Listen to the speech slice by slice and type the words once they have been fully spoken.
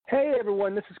Hey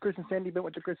everyone, this is Chris and Sandy Bent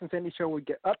with the Chris and Sandy Show. We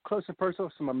get up close and personal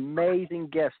with some amazing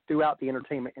guests throughout the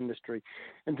entertainment industry.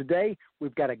 And today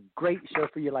we've got a great show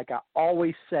for you, like I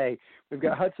always say. We've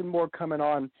got Hudson Moore coming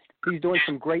on. He's doing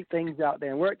some great things out there,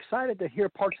 and we're excited to hear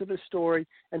parts of his story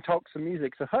and talk some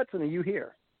music. So Hudson, are you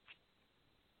here?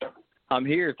 I'm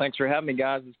here. Thanks for having me,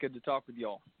 guys. It's good to talk with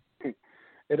y'all. It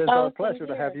is our pleasure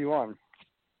to have you on.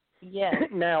 Yes.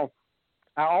 Now,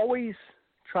 I always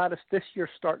try to this year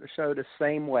start the show the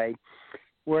same way.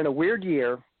 We're in a weird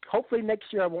year. Hopefully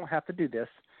next year I won't have to do this,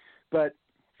 but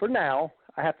for now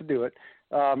I have to do it.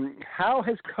 How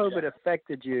has COVID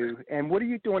affected you, and what are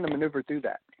you doing to maneuver through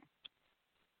that?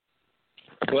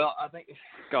 Well, I think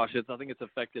it's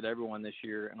affected everyone this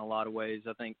year in a lot of ways.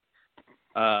 I think,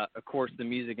 of course, the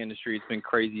music industry, it's been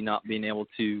crazy not being able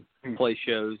to play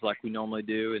shows like we normally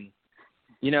do, and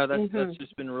that's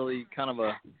just been really kind of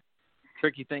a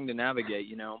tricky thing to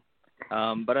navigate,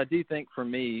 but I do think for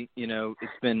me,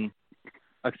 it's been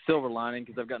a silver lining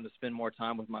because I've gotten to spend more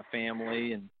time with my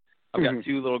family, and I've got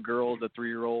two little girls, a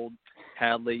 3-year-old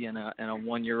Hadley and a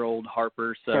 1-year-old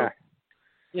Harper. So,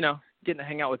 getting to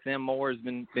hang out with them more has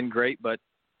been great, but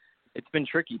it's been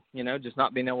tricky, just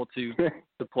not being able to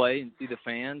play and see the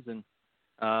fans, and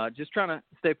just trying to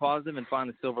stay positive and find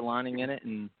the silver lining in it.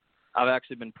 And I've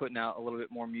actually been putting out a little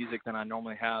bit more music than I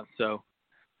normally have, so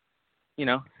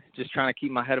just trying to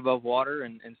keep my head above water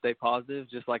and stay positive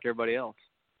just like everybody else.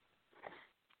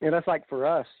 Yeah, that's like for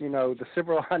us, the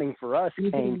silver lining for us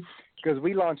came because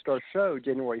we launched our show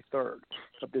January 3rd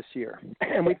of this year.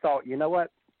 And we thought, you know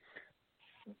what?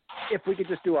 If we could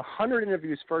just do 100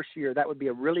 interviews first year, that would be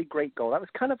a really great goal. That was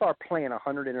kind of our plan,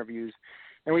 100 interviews.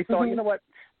 And we thought, you know what?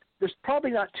 There's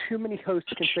probably not too many hosts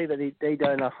who can say that they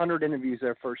done 100 interviews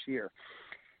their first year.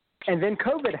 And then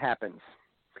COVID happens.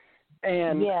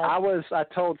 And I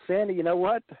told Sandy, you know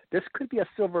what? This could be a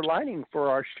silver lining for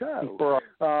our show.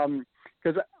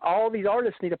 Because all these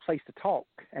artists need a place to talk,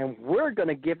 and we're going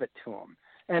to give it to them.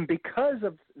 And because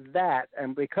of that,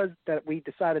 and because that we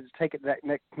decided to take it that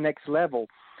next level,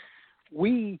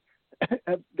 we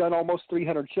have done almost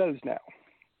 300 shows now.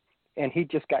 And he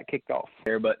just got kicked off.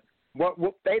 There, but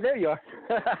hey, there you are.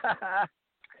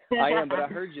 I am, but I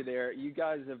heard you there. You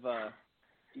guys have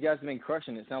been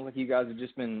crushing it. It sounds like you guys have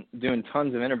just been doing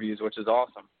tons of interviews, which is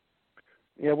awesome.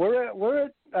 Yeah, we're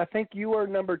at, I think you are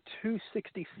number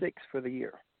 266 for the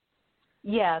year.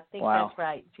 Yeah, I think that's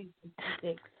right,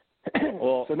 266.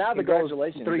 Well, so now the goal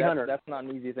is 300. That's not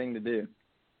an easy thing to do.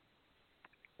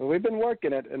 Well, we've been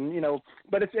working it, and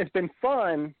but it's been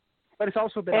fun, but it's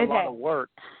also been a lot of work.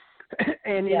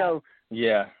 And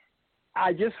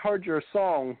I just heard your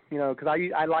song, because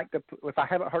I like to, if I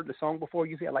haven't heard the song before,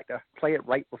 usually I like to play it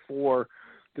right before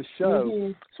the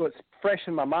show, so it's fresh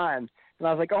in my mind. And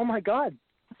I was like, oh my God,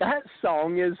 that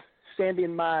song is Sandy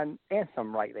and mine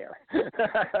anthem right there.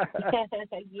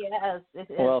 Yes.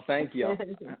 Well, thank you.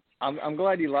 I'm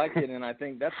glad you liked it, and I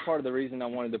think that's part of the reason I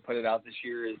wanted to put it out this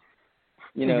year is,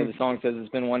 the song says it's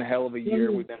been one hell of a year.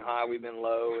 We've been high, we've been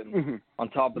low, and on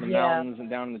top of the mountains and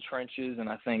down in the trenches, and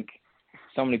I think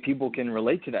so many people can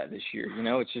relate to that this year.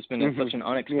 It's just been such an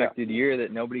unexpected year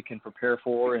that nobody can prepare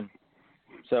for, and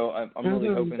so I'm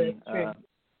really hoping,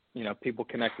 people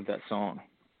connect with that song.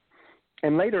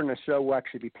 And later in the show, we'll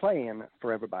actually be playing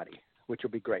for everybody, which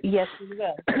will be great. Yes, we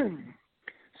will.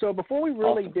 So before we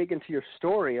really dig into your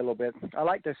story a little bit, I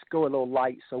like to go a little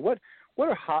light. So what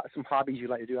are some hobbies you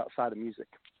like to do outside of music?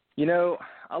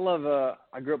 I love,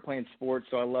 I grew up playing sports,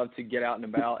 so I love to get out and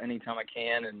about anytime I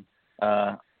can,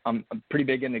 and I'm pretty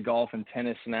big into golf and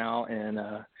tennis now, and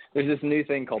there's this new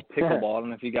thing called pickleball. I don't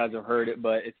know if you guys have heard it,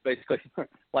 but it's basically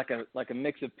like a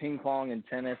mix of ping pong and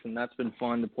tennis, and that's been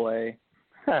fun to play.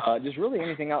 Just really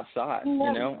anything outside,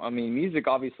 I mean, music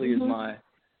obviously is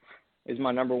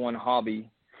my number one hobby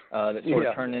that sort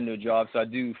of turned into a job. So I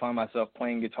do find myself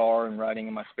playing guitar and writing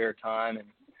in my spare time, and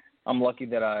I'm lucky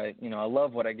that I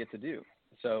love what I get to do.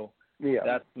 So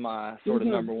that's my sort of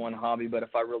number one hobby. But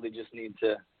if I really just need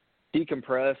to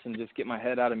decompress and just get my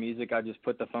head out of music, I just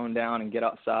put the phone down and get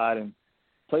outside and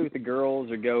play with the girls,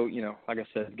 or go, like I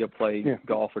said, go play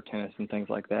golf or tennis and things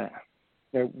like that.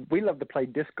 Yeah, we love to play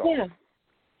disc golf. Yeah.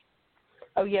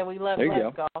 Oh, yeah, we love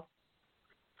golf.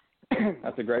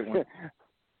 That's a great one.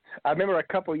 I remember a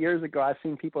couple of years ago, I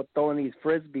seen people throwing these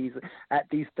Frisbees at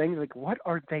these things. Like, what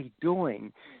are they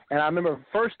doing? And I remember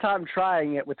first time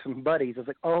trying it with some buddies. I was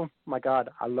like, oh, my God,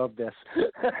 I love this.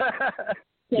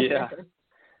 Yeah.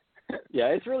 Yeah,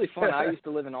 it's really fun. I used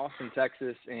to live in Austin,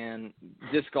 Texas, and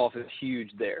disc golf is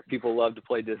huge there. People love to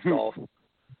play disc golf.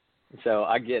 So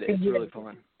I get it. It's really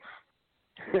fun.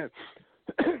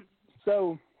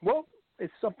 So what is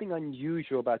something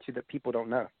unusual about you that people don't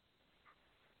know?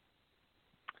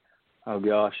 Oh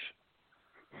gosh.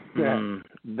 Yeah.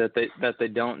 That they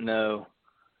don't know.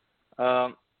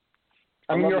 I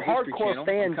mean, your History hardcore Channel.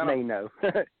 fans may know.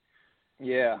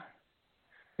 Yeah.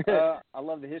 I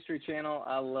love the History Channel.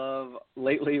 I love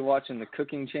lately watching the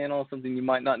Cooking Channel, something you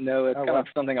might not know. It's kind of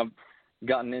something I've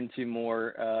gotten into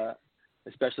more,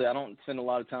 especially I don't spend a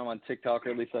lot of time on TikTok,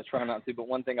 or at least I try not to, but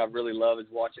one thing I really love is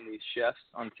watching these chefs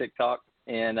on TikTok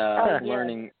and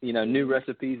learning, new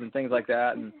recipes and things like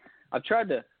that. And I've tried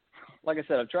to, like I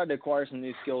said, to acquire some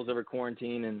new skills over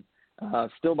quarantine, and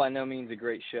still by no means a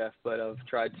great chef, but I've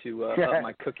tried to up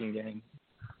my cooking game.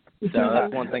 So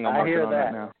that's one thing I'm working on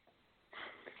right now.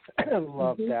 I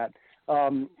love that.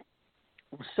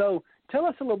 So tell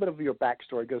us a little bit of your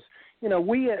backstory, because,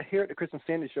 we here at the Chris and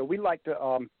Sandy Show, we like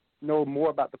to know more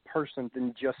about the person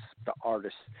than just the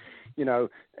artist,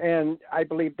 and I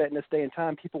believe that in this day and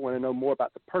time, people want to know more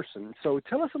about the person. So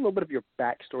tell us a little bit of your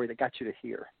backstory that got you to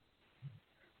here.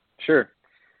 Sure.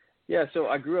 Yeah, so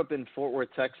I grew up in Fort Worth,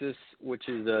 Texas, which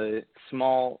is a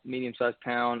small, medium-sized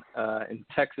town in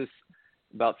Texas,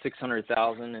 about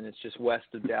 600,000, and it's just west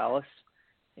of Dallas.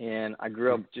 And I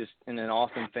grew up just in an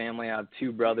awesome family. I have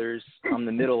two brothers. I'm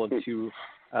the middle of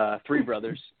three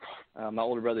brothers. My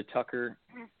older brother, Tucker,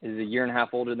 is a year and a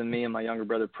half older than me, and my younger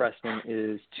brother, Preston,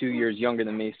 is 2 years younger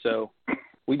than me. So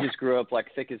we just grew up like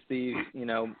thick as thieves.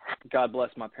 God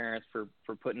bless my parents for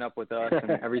putting up with us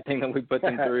and everything that we put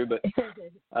them through. But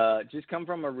just come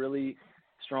from a really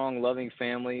strong, loving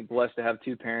family, blessed to have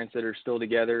two parents that are still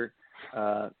together,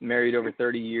 married over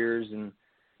 30 years, and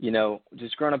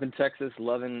just growing up in Texas,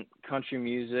 loving country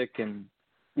music and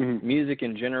music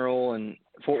in general. And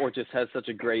Fort Worth just has such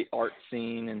a great art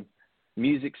scene and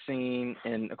music scene.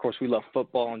 And, of course, we love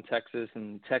football in Texas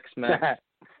and Tex-Mex.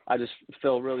 I just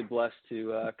feel really blessed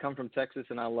to come from Texas,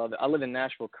 and I love it. I live in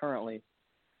Nashville currently,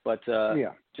 but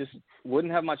just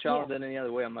wouldn't have my childhood any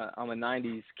other way. I'm a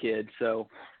 90s kid, so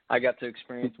I got to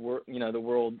experience the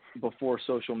world before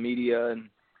social media,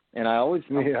 and I'm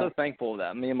so thankful for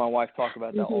that. Me and my wife talk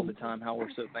about that all the time, how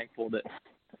we're so thankful that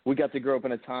we got to grow up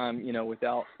in a time,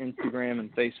 without Instagram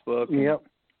and Facebook. And,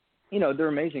 they're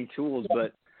amazing tools,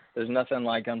 but there's nothing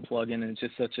like unplugging, and it's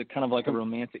just such a kind of like a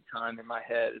romantic time in my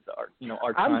head. It's our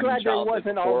time. I'm glad in there childhood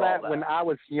wasn't all that when I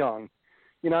was young.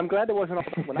 I'm glad there wasn't all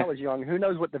that when I was young. Who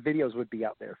knows what the videos would be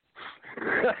out there?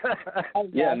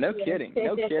 Yeah, no kidding.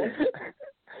 No kidding.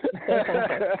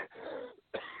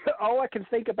 All I can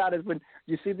think about is when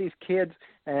you see these kids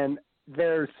and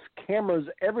there's cameras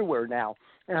everywhere now.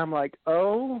 And I'm like,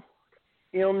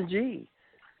 OMG.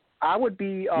 I would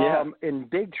be in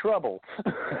big trouble.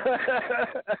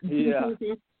 Yeah,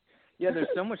 there's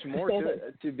so much more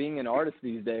to being an artist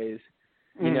these days.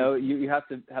 You have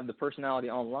to have the personality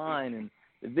online and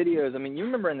the videos. I mean, you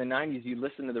remember in the 90s, you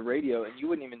listened to the radio and you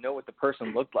wouldn't even know what the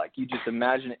person looked like. You just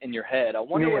imagine it in your head. I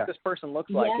wonder what this person looks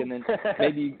like. And then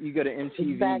maybe you go to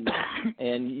MTV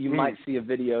and you might see a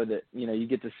video that, you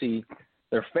get to see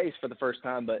their face for the first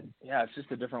time. But, it's just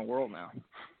a different world now.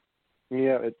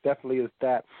 Yeah, it definitely is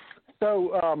that.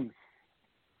 So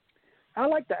I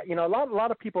like that. A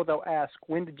lot of people, they'll ask,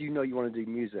 when did you know you want to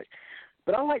do music?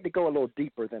 But I like to go a little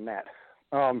deeper than that.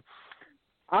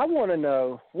 I want to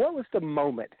know, what was the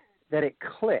moment that it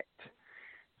clicked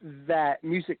that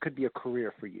music could be a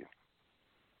career for you?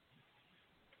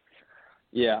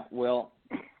 Yeah, well,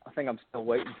 I think I'm still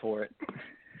waiting for it.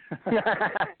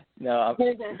 No,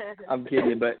 I'm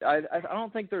kidding. But I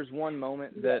don't think there's one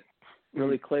moment that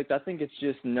really clicked. I think it's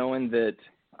just knowing that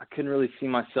I couldn't really see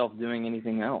myself doing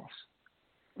anything else.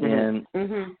 And,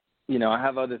 I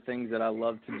have other things that I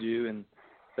love to do and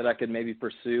that I could maybe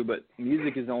pursue, but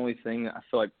music is the only thing that I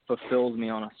feel like fulfills me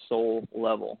on a soul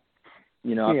level. I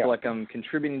feel like I'm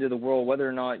contributing to the world, whether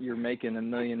or not you're making $1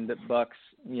 million,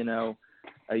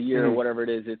 a year or whatever it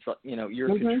is. It's, you're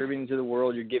contributing to the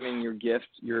world. You're giving your gift,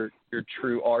 your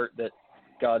true art that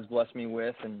God's blessed me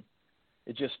with. And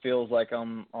it just feels like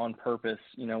I'm on purpose,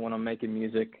 when I'm making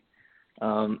music.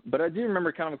 But I do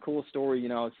remember kind of a cool story.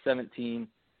 I was 17.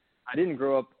 I didn't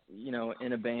grow up,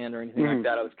 in a band or anything like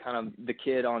that. I was kind of the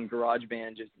kid on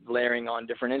GarageBand, just layering on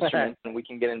different instruments, and we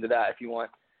can get into that if you want.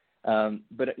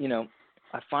 But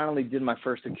I finally did my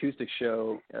first acoustic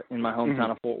show in my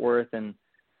hometown of Fort Worth, and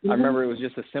I remember it was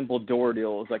just a simple door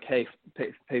deal. It was like, hey,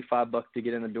 pay $5 to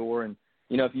get in the door, and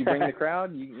if you bring the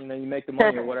crowd, you make the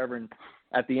money or whatever. And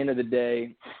at the end of the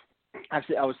day,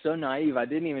 actually, I was so naive. I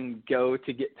didn't even go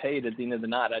to get paid at the end of the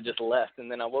night. I just left, and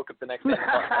then I woke up the next day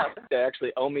and thought they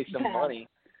actually owe me some money.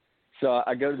 So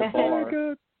I go to the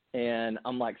bar, and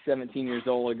I'm like 17 years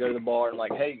old. I go to the bar and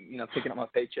like, hey, picking up my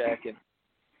paycheck, and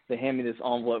they hand me this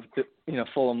envelope,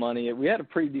 full of money. We had a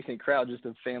pretty decent crowd, just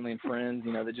of family and friends,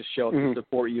 that just show up to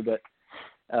support you. But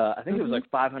I think it was like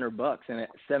 $500. And at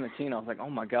 17, I was like, oh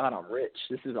my God, I'm rich.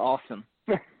 This is awesome.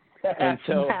 And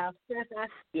so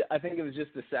yeah, I think it was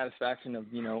just the satisfaction of,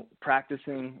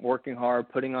 practicing, working hard,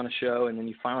 putting on a show, and then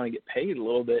you finally get paid a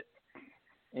little bit.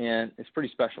 And it's pretty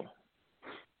special.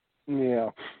 Yeah.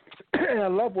 And I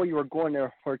love where you were going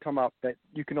there, where you're talking about that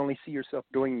you can only see yourself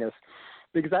doing this,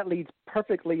 because that leads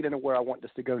perfectly into where I want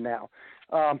this to go now.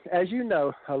 As you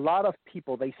know, a lot of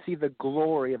people, they see the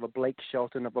glory of a Blake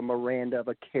Shelton, of a Miranda, of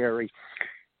a Carey,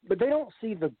 but they don't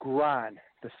see the grind,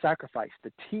 the sacrifice,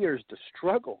 the tears, the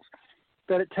struggles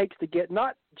that it takes to get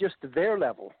not just to their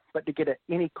level, but to get at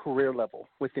any career level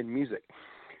within music.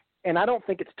 And I don't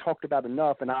think it's talked about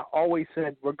enough, and I always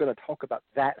said we're going to talk about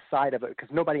that side of it because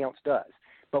nobody else does,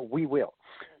 but we will.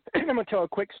 I'm going to tell a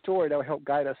quick story that will help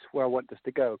guide us where I want this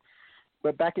to go.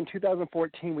 But back in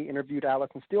 2014, we interviewed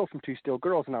Allison Steele from Two Steel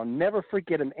Girls, and I'll never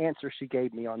forget an answer she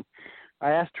gave me on. I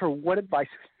asked her what advice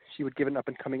she would give an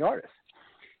up-and-coming artist.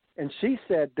 And she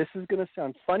said, this is going to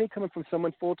sound funny coming from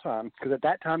someone full-time, because at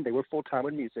that time they were full-time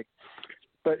with music.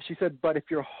 But she said, but if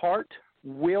your heart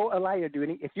will allow you to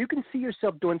do if you can see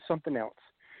yourself doing something else,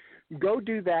 go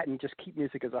do that and just keep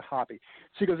music as a hobby.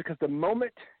 She goes, because the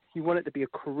moment you want it to be a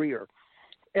career,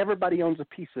 everybody owns a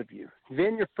piece of you.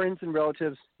 Then your friends and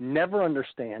relatives never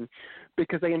understand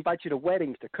because they invite you to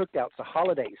weddings, to cookouts, to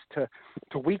holidays, to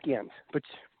weekends. But,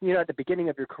 at the beginning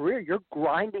of your career, you're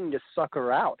grinding to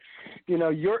sucker out.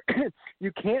 You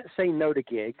can't say no to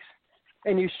gigs.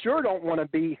 And you sure don't want to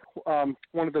be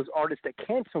one of those artists that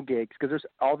cancel gigs because there's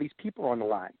all these people on the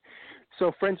line.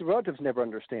 So friends and relatives never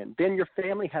understand. Then your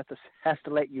family has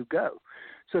to let you go.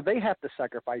 So they have to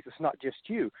sacrifice. It's not just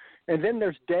you. And then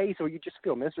there's days where you just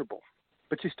feel miserable.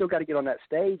 But you still got to get on that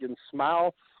stage and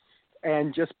smile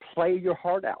and just play your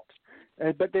heart out.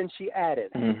 But then she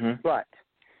added, but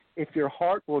if your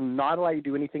heart will not allow you to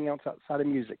do anything else outside of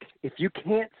music, if you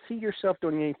can't see yourself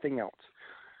doing anything else,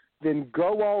 then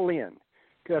go all in.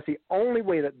 Because that's the only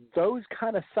way that those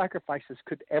kind of sacrifices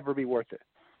could ever be worth it.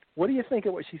 What do you think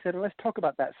of what she said? And let's talk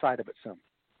about that side of it some.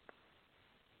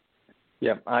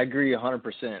 Yeah, I agree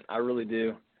 100%. I really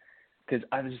do. Because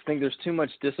I just think there's too much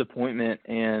disappointment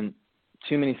and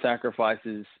too many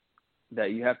sacrifices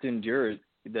that you have to endure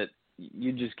that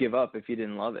you just give up if you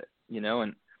didn't love it,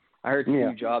 And I heard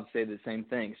Steve Jobs say the same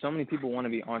thing. So many people want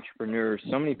to be entrepreneurs.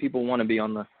 So many people want to be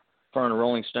on the front of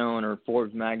Rolling Stone or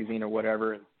Forbes magazine or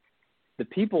whatever.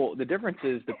 The difference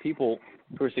is the people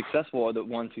who are successful are the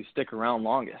ones who stick around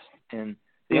longest. And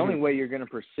the only way you're going to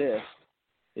persist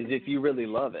is if you really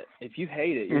love it. If you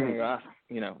hate it, you're going to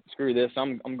go, screw this.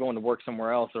 I'm going to work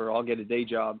somewhere else, or I'll get a day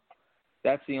job.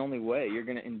 That's the only way you're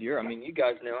going to endure. I mean, you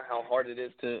guys know how hard it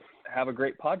is to have a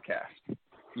great podcast.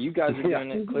 You guys are doing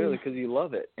it clearly because you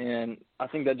love it. And I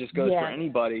think that just goes for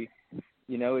anybody.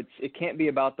 It can't be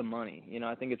about the money.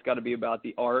 I think it's got to be about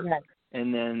the art. Yeah.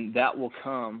 And then that will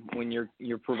come when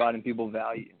you're providing people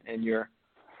value and you're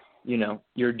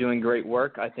doing great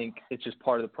work. I think it's just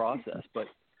part of the process. But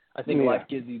I think life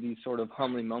gives you these sort of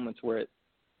humbling moments where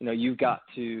you've got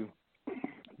to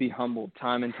be humbled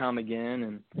time and time again,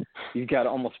 and you've got to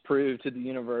almost prove to the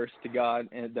universe, to God,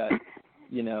 and that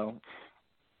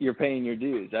you're paying your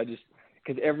dues.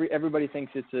 Because everybody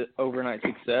thinks it's an overnight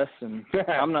success, and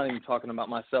I'm not even talking about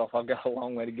myself. I've got a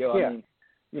long way to go. Yeah. I mean,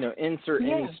 insert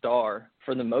any star.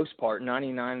 For the most part,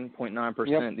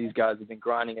 99.9%, these guys have been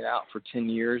grinding it out for 10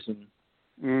 years, and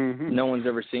no one's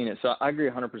ever seen it. So I agree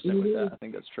 100% with that. I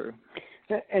think that's true.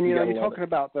 And you're talking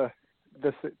about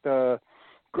the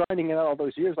grinding it out all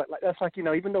those years. Like that's like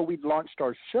even though we launched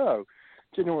our show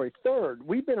January 3rd,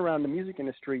 we've been around the music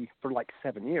industry for like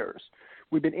 7 years.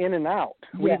 We've been in and out.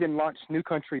 Yeah. We even launched New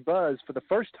Country Buzz for the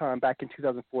first time back in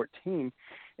 2014,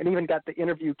 and even got to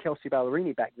interview Kelsey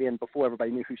Ballerini back then before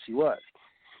everybody knew who she was.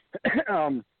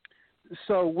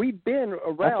 So we've been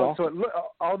around. Awesome. So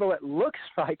although it looks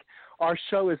like our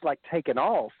show is like taken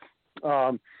off,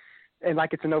 and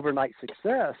like it's an overnight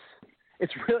success,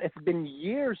 it's been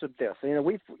years of this.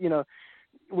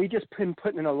 We just been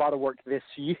putting in a lot of work this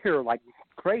year, like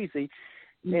crazy.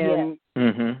 And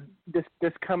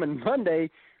this coming Monday,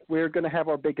 we're going to have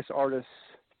our biggest artist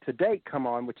to date come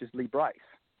on, which is Lee Bryce.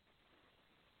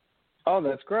 Oh,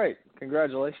 that's great!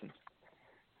 Congratulations.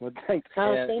 Well, thanks.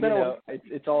 And,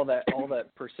 it's all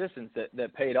that persistence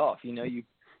that paid off. You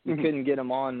couldn't get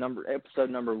them on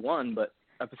episode number 1, but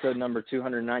episode number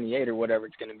 298 or whatever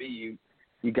it's going to be,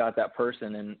 you got that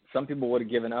person, and some people would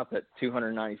have given up at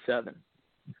 297.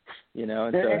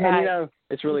 And so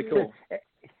it's really cool.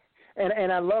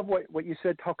 And I love what you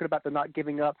said, talking about the not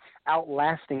giving up,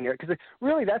 outlasting it, because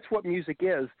really that's what music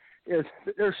is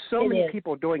there's so many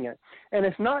people doing it. And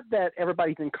it's not that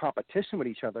everybody's in competition with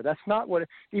each other. That's not what,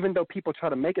 even though people try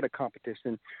to make it a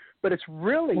competition, but it's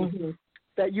really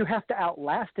that you have to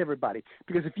outlast everybody,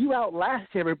 because if you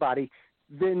outlast everybody,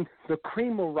 then the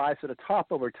cream will rise to the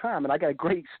top over time. And I got a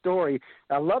great story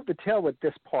I love to tell with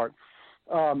this part.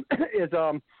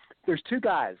 There's two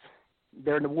guys.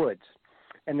 They're in the woods,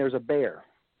 and there's a bear.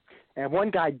 And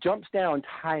one guy jumps down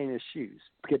tying his shoes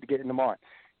to get them on.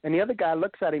 And the other guy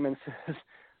looks at him and says,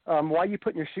 why are you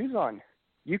putting your shoes on?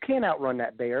 You can't outrun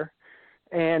that bear.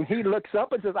 And he looks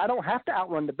up and says, I don't have to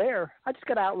outrun the bear. I just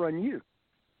got to outrun you.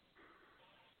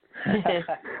 and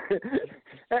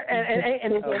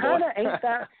kind of ain't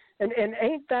that, and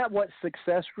ain't that what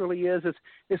success really is?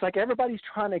 It's like everybody's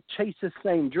trying to chase the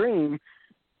same dream,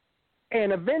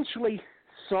 and eventually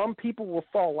some people will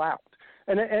fall out.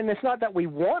 And it's not that we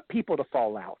want people to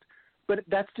fall out, but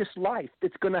that's just life.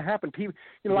 It's going to happen. People,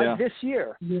 like this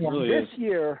year. This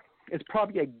year is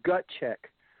probably a gut check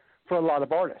for a lot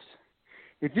of artists.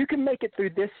 If you can make it through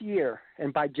this year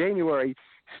and by January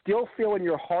still feel in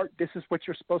your heart this is what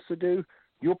you're supposed to do,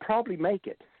 you'll probably make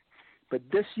it. But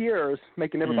this year is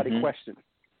making everybody question.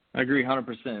 I agree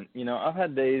 100%. I've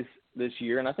had days this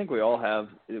year, and I think we all have,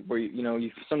 where,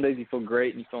 some days you feel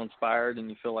great and you feel inspired and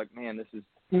you feel like, man, this is,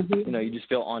 you just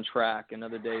feel on track. And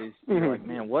other days you're like,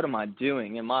 man, what am I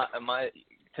doing? Am I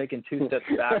taking two steps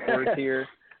backwards here?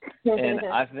 And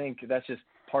I think that's just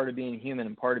part of being human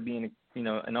and part of being,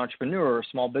 an entrepreneur or a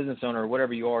small business owner or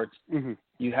whatever you are.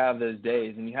 You have those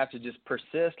days, and you have to just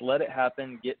persist, let it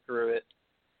happen, get through it,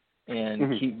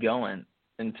 and keep going.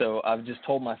 And so I've just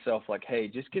told myself, like, hey,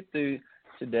 just get through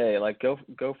today. Like, go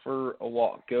for a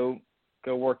walk, go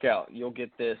work out. You'll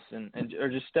get this, or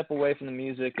just step away from the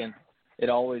music. And it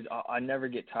always, I never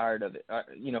get tired of it.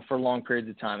 For long periods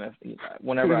of time.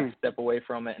 Whenever I step away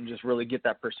from it and just really get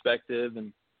that perspective,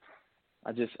 and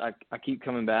I keep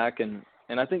coming back.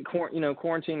 And I think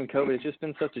quarantine and COVID has just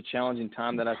been such a challenging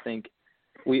time that I think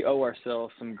we owe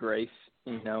ourselves some grace,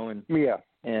 and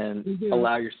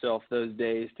allow yourself those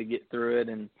days to get through it.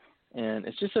 And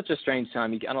it's just such a strange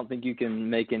time. I don't think you can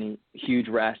make any huge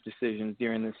rash decisions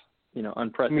during this,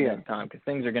 unprecedented time, because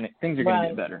things are gonna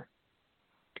get better.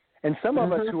 And some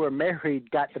of us who are married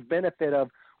got the benefit of,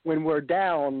 when we're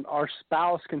down, our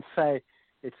spouse can say,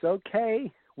 "It's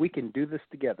okay, we can do this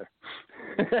together."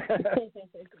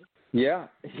 Yeah.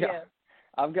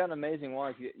 I've got an amazing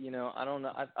wife. I don't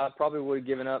know. I probably would have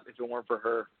given up if it weren't for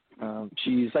her.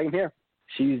 Same here.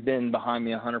 She's been behind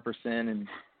me 100% and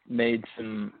made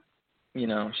some,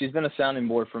 she's been a sounding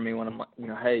board for me when I'm like,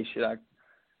 hey, should I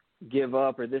give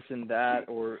up or this and that,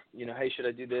 or, hey, should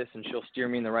I do this? And she'll steer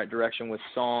me in the right direction with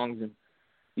songs. And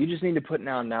you just need to put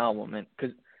out an album. And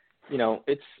because,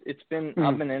 it's been,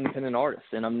 I've been an independent artist,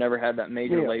 and I've never had that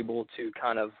major label to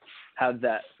kind of have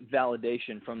that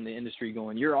validation from the industry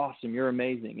going, you're awesome, you're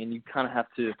amazing. And you kind of have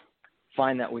to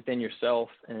find that within yourself.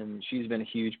 And she's been a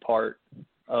huge part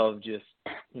of just,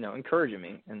 encouraging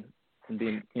me and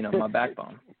being, my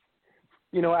backbone.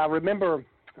 I remember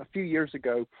a few years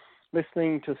ago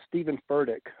listening to Stephen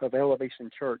Furtick of Elevation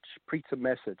Church preach a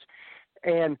message.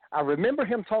 And I remember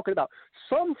him talking about,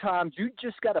 sometimes you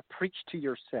just got to preach to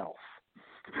yourself.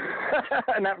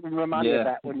 And that reminded me of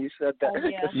that when you said that.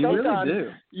 You really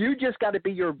do. You just got to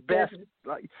be your best,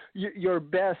 your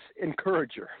best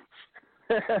encourager.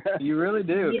 You really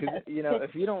do, because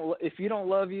if you don't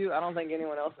love you, I don't think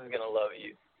anyone else is going to love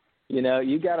you.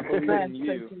 You got to believe in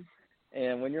you.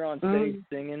 And when you're on stage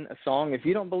singing a song, if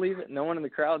you don't believe it, no one in the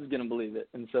crowd is going to believe it.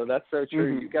 And so that's so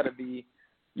true. You got to be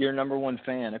your number one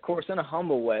fan. Of course, in a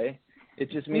humble way. It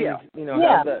just means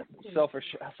have that self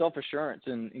assurance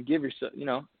and give yourself,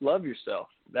 love yourself.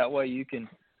 That way you can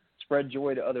spread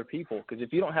joy to other people. Because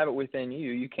if you don't have it within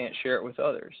you, you can't share it with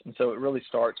others. And so it really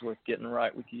starts with getting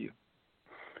right with you.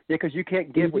 Yeah, because you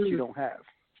can't give what you don't have.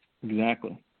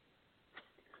 Exactly.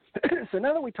 So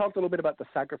now that we talked a little bit about the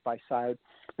sacrifice side,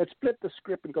 let's flip the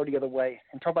script and go the other way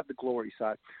and talk about the glory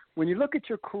side. When you look at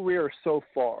your career so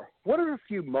far, what are a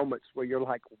few moments where you're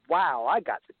like, wow, I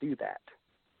got to do that?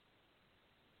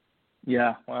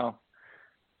 Yeah, well,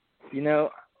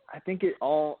 I think it's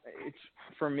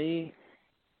for me,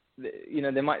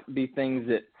 there might be things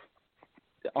that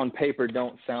on paper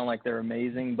don't sound like they're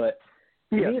amazing, but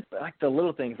to me it's like the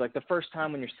little things, like the first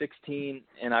time when you're 16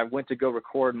 and I went to go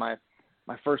record my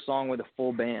first song with a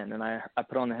full band, and I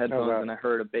put on the headphones and I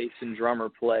heard a bass and drummer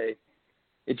play.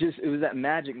 It was that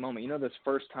magic moment. Those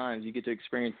first times you get to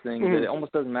experience things that it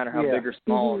almost doesn't matter how big or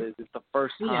small it is. It's the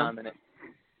first time, and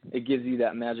it gives you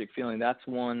that magic feeling. That's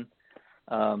one.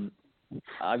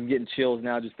 I'm getting chills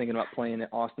now just thinking about playing at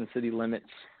Austin City Limits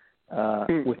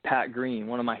with Pat Green,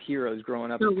 one of my heroes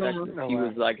growing up in Texas. He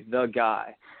was like the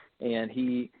guy. And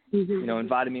he,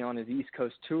 invited me on his East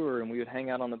Coast tour, and we would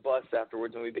hang out on the bus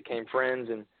afterwards, and we became friends.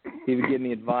 And he would give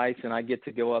me advice, and I get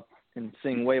to go up and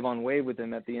sing "Wave on Wave" with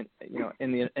him at the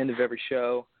in the end of every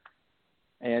show.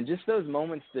 And just those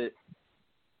moments that,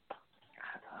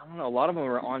 I don't know, a lot of them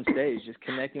are on stage, just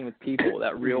connecting with people,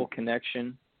 that real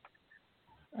connection.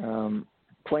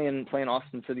 Playing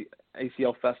Austin City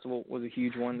ACL Festival was a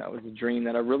huge one. That was a dream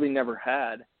that I really never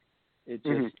had. It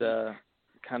just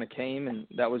kind of came, and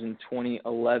that was in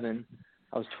 2011.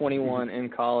 I was 21 in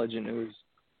college, and it was,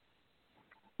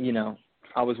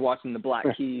 I was watching the Black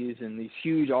Keys and these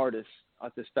huge artists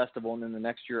at this festival, and then the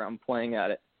next year I'm playing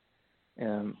at it.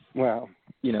 Wow.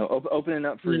 Opening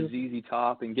up for ZZ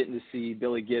Top and getting to see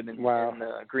Billy Gibbons in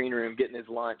the green room getting his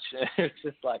lunch. It's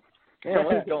just like, man,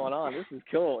 what is going on? This is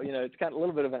cool. It's kind of a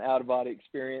little bit of an out-of-body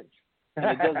experience, and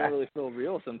it doesn't really feel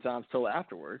real sometimes till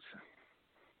afterwards.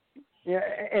 Yeah,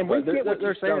 and we get what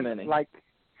you're saying. So many. Like,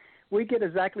 we get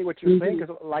exactly what you're saying.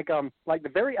 Cause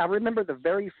I remember the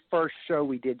very first show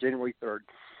we did, January 3rd.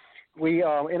 We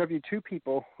interviewed two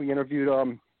people. We interviewed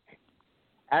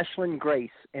Ashlyn Grace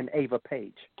and Ava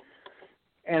Page.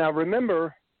 And I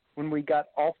remember when we got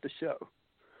off the show,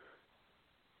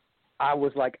 I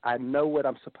was like, I know what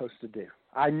I'm supposed to do.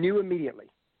 I knew immediately,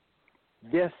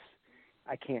 this,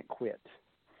 I can't quit.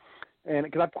 And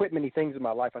because I've quit many things in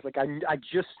my life, I was like, I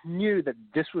just knew that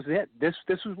this was it. This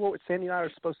was what Sandy and I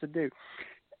are supposed to do.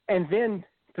 And then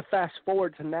to fast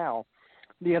forward to now,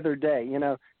 the other day,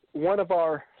 one of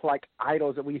our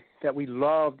idols that we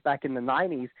loved back in the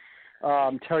 90s,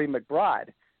 Terry McBride.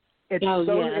 It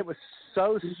was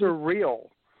so surreal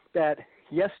that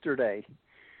yesterday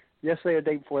or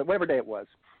day before, whatever day it was,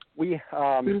 we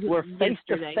were face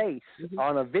to face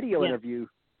on a video interview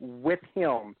with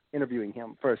him, interviewing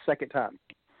him for a second time.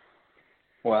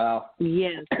 Wow.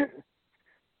 Yes.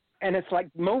 And it's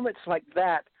like moments like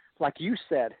that, like you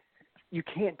said, you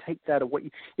can't take that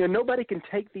away. Nobody can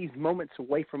take these moments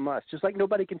away from us, just like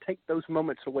nobody can take those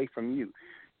moments away from you.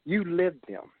 You lived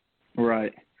them.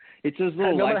 Right. It's those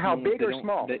little no matter how big or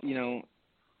small. That,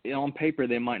 on paper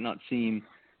they might not seem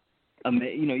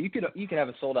you could have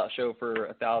a sold out show for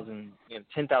 1,000,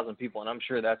 10,000 people, and I'm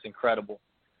sure that's incredible.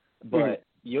 But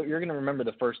you're going to remember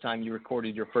the first time you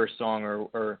recorded your first song,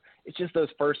 or it's just those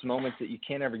first moments that you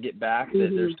can't ever get back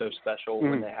that they're so special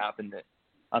when they happen that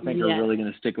I think are really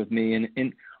going to stick with me.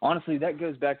 And honestly, that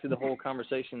goes back to the whole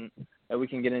conversation that we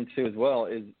can get into as well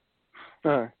is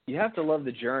you have to love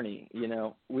the journey.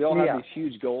 We all have these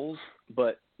huge goals,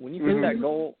 but when you hit that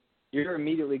goal, you're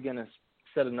immediately going to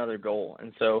set another goal.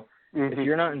 And so if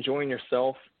you're not enjoying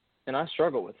yourself, and I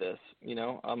struggle with this,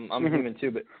 I'm human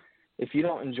too, but if you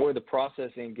don't enjoy the process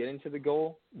and getting to the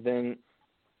goal, then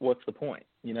what's the point?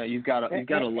 You've got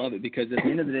to love it, because at the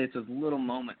end of the day, it's those little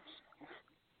moments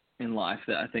in life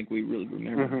that I think we really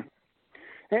remember.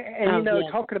 And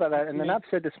talking about that, and then I've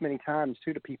said this many times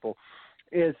too to people,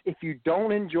 is if you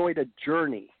don't enjoy the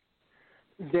journey,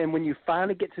 then when you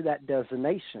finally get to that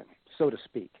destination, so to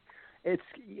speak, it's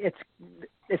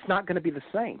not going to be the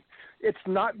same.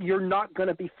 You're not going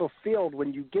to be fulfilled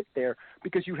when you get there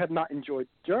because you have not enjoyed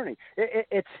the journey.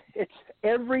 It's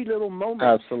every little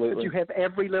moment that you have,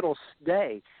 every little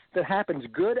day that happens,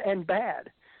 good and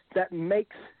bad, that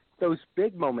makes those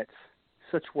big moments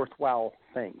such worthwhile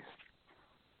things.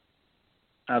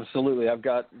 Absolutely. I've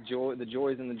got the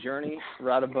joys in the journey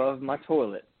right above my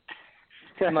toilet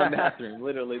in my bathroom.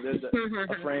 Literally, there's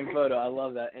a framed photo. I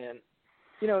love that. And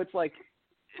it's like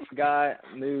a guy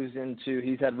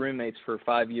he's had roommates for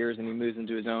 5 years, and he moves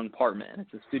into his own apartment. And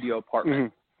it's a studio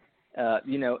apartment,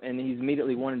 and he's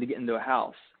immediately wanted to get into a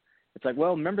house. It's like,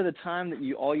 well, remember the time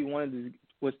that all you wanted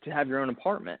was to have your own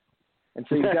apartment. And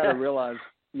so you've got to realize,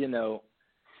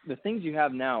 the things you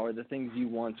have now are the things you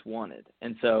once wanted.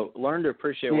 And so learn to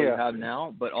appreciate what you have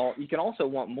now, but you can also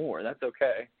want more. That's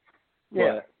okay.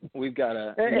 Yeah. But we've got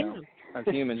to, as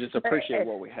humans, just appreciate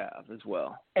what we have as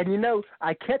well. And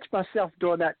I catch myself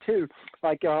doing that too.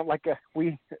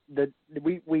 We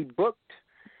booked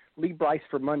Lee Bryce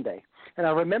for Monday, and I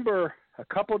remember a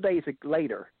couple of days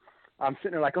later, I'm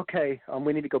sitting there like, okay,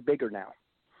 we need to go bigger now.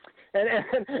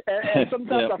 And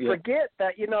sometimes I forget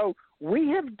that we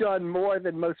have done more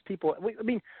than most people.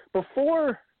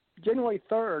 Before January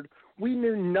 3rd, we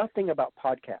knew nothing about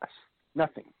podcasts.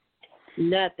 Nothing.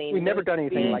 We never done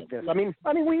anything like this. I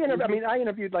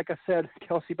interviewed, like I said,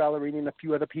 Kelsey Ballerini and a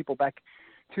few other people back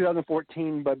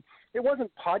 2014, but it wasn't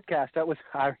podcast. That was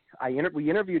we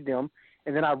interviewed them,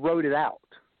 and then I wrote it out.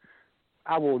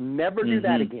 I will never do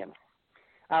that again.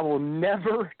 I will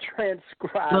never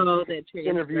transcribe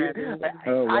interviews.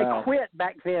 I quit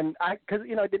back then because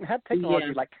I didn't have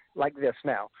technology like this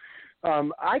now.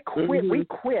 I quit. We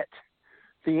quit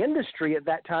the industry at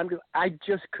that time because I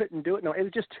just couldn't do it. No, it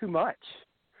was just too much.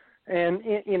 And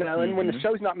and when the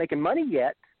show's not making money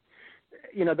yet,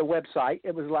 the website,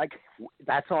 it was like,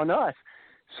 that's on us.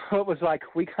 So it was like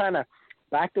we kind of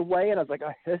backed away, and I was like,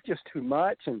 oh, that's just too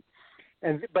much.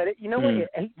 But it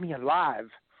ate me alive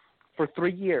for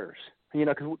 3 years,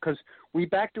 because we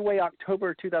backed away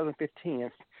October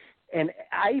 2015, and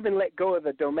I even let go of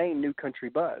the domain New Country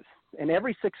Buzz. And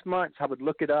every 6 months I would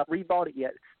look it up, rebought it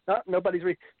yet. Nobody's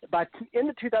by end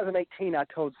of 2018, I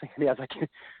told Sandy, I was like,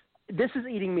 this is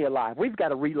eating me alive. We've got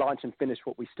to relaunch and finish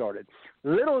what we started.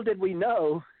 Little did we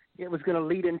know it was going to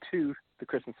lead into the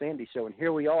Chris and Sandy show, and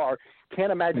here we are.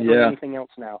 Can't imagine doing anything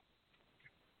else now.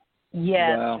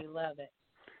 Yes, we love it.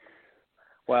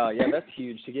 Wow, yeah, that's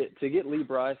huge to get Lee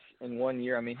Brice in 1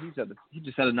 year. I mean, he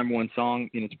just had a number one song,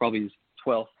 and it's probably his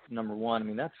 12th number one. I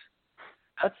mean, that's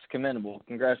commendable.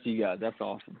 Congrats to you guys. That's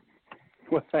awesome.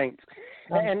 Well, thanks.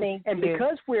 And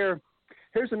because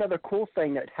here's another cool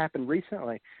thing that happened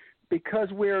recently.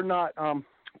 Because we're not,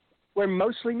 we're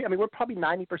mostly, we're probably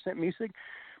 90% music,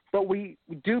 but we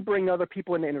do bring other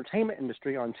people in the entertainment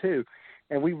industry on too.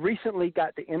 And we recently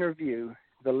got to interview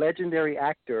the legendary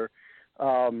actor,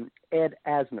 Ed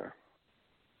Asner.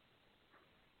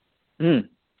 I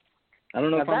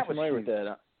don't know if I'm familiar with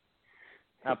that.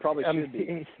 I probably should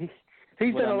be.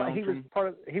 He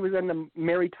was in the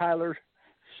Mary Tyler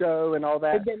show and all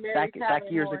that back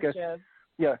years ago. Show.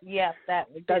 Yeah. Yes, that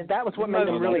was what made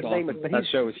him really famous. But that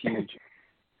show was huge.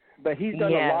 But he's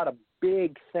done a lot of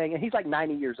big things, and he's like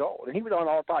 90 years old, and he was on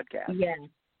our podcast. Yeah.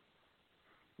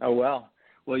 Oh, wow.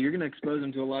 Well, you're going to expose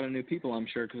him to a lot of new people, I'm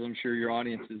sure, because I'm sure your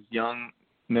audience is young,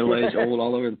 middle-aged, old,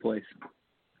 all over the place.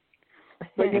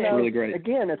 But, it's really great.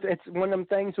 Again, it's one of them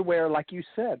things where, like you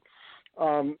said,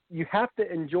 you have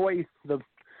to enjoy the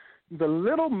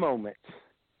little moments,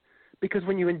 because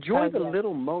when you enjoy the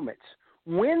little moments,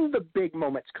 when the big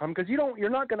moments come, because we're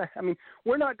not going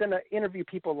to interview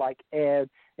people like Ed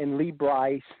and Lee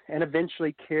Brice and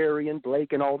eventually Carrie and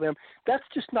Blake and all them. That's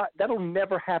just that'll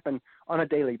never happen on a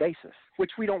daily basis,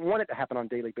 which we don't want it to happen on a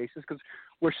daily basis because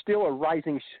we're still a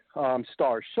rising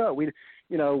star show. We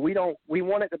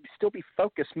want it to still be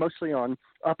focused mostly on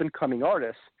up and coming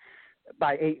artists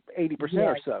by 80%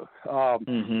 or so.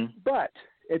 But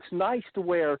it's nice to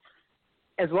where,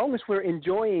 as long as we're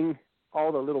enjoying all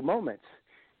the little moments,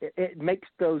 it makes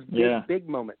those big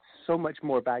moments so much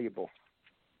more valuable.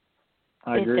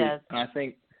 I agree. It does.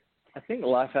 I think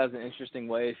life has an interesting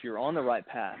way. If you're on the right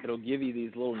path, it'll give you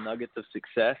these little nuggets of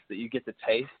success that you get to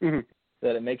taste,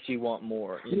 that it makes you want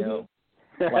more.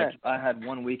 Like I had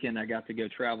one weekend I got to go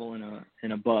travel in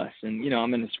a bus, and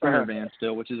I'm in a Sprinter van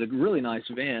still, which is a really nice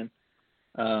van.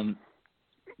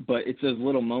 But it's those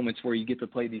little moments where you get to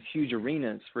play these huge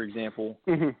arenas, for example,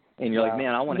 and you're like,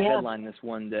 man, I want to headline this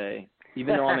one day.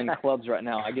 Even though I'm in clubs right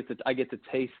now, I get to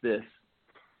taste this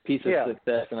piece of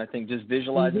success. And I think just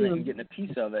visualizing it and getting a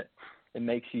piece of it, it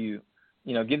makes you,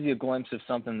 gives you a glimpse of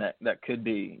something that could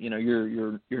be,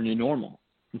 your new normal.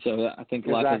 And so I think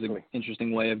life has an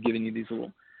interesting way of giving you these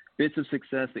little bits of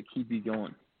success that keep you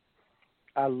going.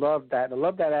 I love that. I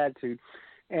love that attitude.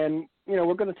 And,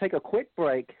 we're going to take a quick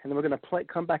break, and then we're going to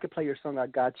come back and play your song, I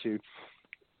Got You.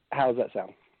 How does that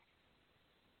sound?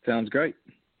 Sounds great.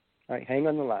 All right, hang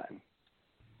on the line.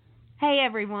 Hey,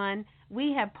 everyone.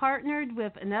 We have partnered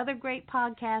with another great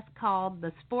podcast called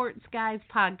the Sports Guys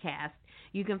Podcast.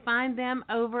 You can find them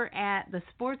over at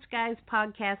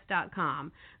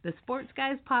thesportsguyspodcast.com. The Sports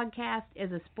Guys Podcast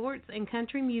is a sports and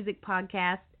country music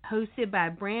podcast hosted by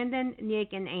Brandon,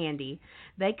 Nick, and Andy.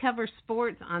 They cover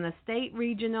sports on a state,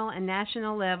 regional, and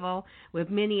national level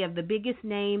with many of the biggest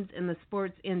names in the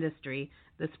sports industry.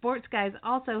 The Sports Guys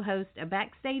also host a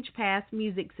Backstage Pass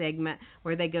music segment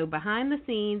where they go behind the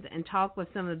scenes and talk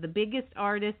with some of the biggest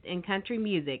artists in country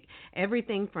music,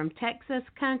 everything from Texas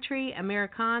country,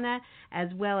 Americana,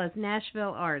 as well as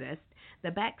Nashville artists. The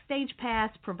Backstage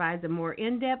Pass provides a more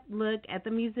in-depth look at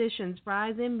the musicians'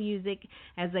 rise in music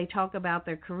as they talk about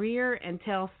their career and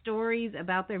tell stories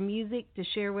about their music to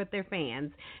share with their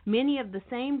fans. Many of the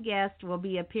same guests will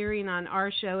be appearing on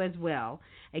our show as well.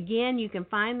 Again, you can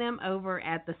find them over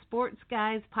at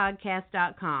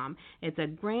thesportsguyspodcast.com. It's a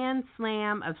grand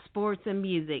slam of sports and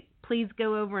music. Please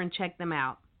go over and check them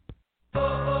out.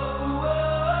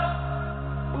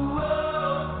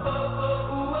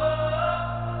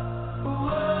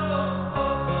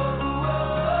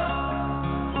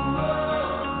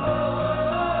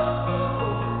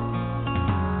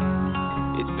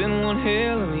 Been one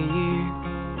hell of a year,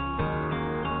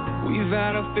 We've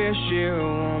had our fair share of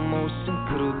almost and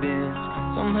could have been.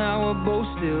 Somehow we're both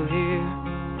still here.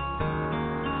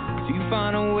 Cause you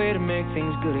find a way to make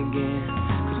things good again.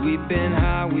 Cause we've been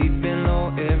high, we've been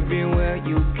low, everywhere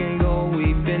you can go.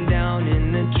 We've been down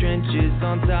in the trenches,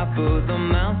 on top of the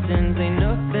mountains. Ain't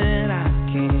nothing I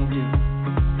can't do.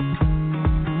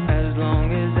 As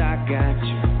long as I got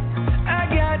you.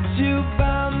 I got you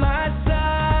by my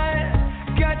side.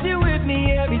 Got you with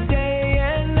me every day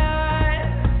and night.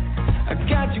 I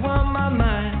got you on my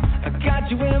mind. I got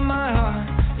you in my heart.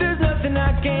 There's nothing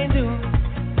I can't do.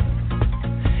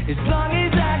 As long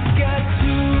as I got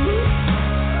you.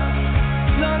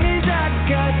 As long as I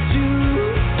got you.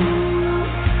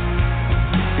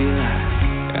 Feel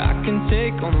like I can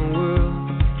take on the world.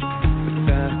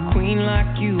 Without a queen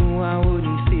like you, I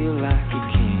wouldn't feel like a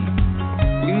king.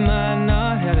 We might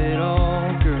not have it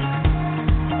all, girl,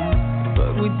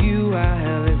 but with you I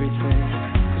have everything.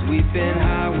 Cause we've been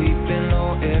high, we've been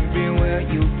low, everywhere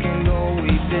you can go.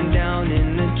 We've been down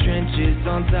in the trenches,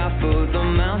 on top of the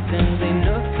mountains. Ain't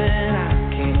nothing I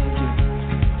can't do.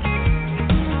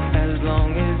 As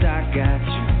long as I got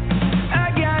you.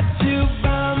 I got you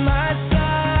by my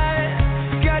side.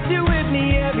 Got you with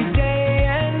me every day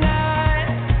and night.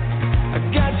 I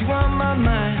got you on my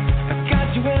mind. I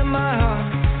got you in my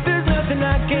heart. There's nothing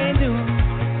I can't do.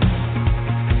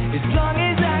 As long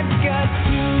as I got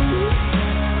you.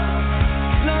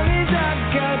 As long as I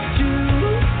got you.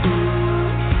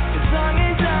 As long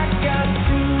as I got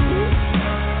you.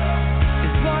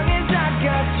 As long as I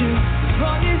got you. As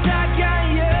long as I got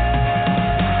you.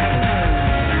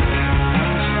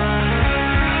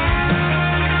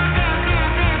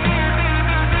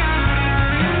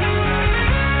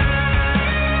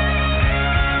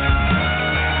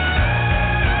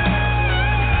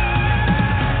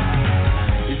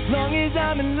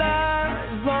 I'm in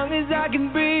line, as long as I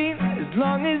can breathe, as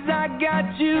long as I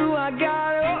got you, I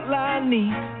got all I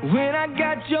need. When I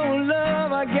got your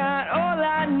love, I got all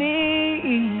I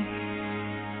need.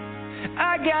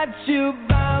 I got you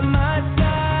by my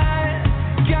side,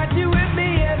 got you with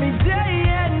me every day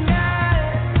and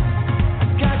night. I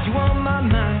got you on my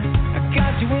mind, I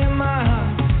got you in my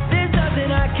heart. There's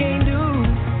nothing I can't do.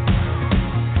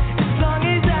 As long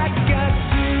as I got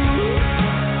you.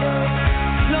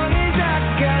 As long as I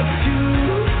got you.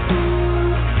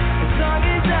 As long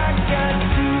as I got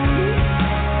you.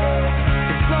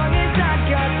 As long as I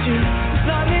got you. As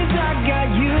long as I got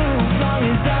you. As long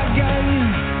as I got you.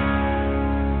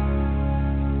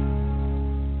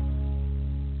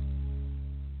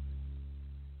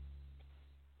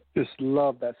 Just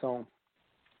love that song.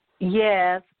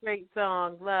 Yes, great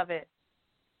song. Love it.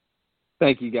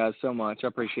 Thank you guys so much. I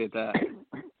appreciate that.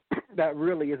 That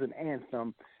really is an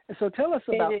anthem. And so tell us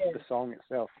about the song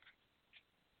itself.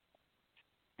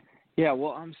 Yeah,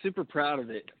 well, I'm super proud of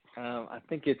it. I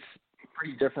think it's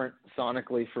pretty different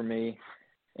sonically for me.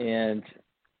 And,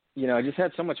 you know, I just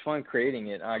had so much fun creating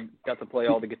it. I got to play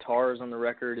all the guitars on the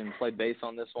record and play bass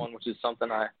on this one, which is something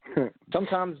I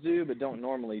sometimes do but don't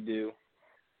normally do.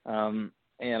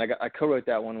 And I co-wrote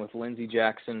that one with Lindsey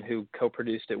Jackson, who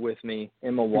co-produced it with me,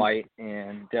 Emma White,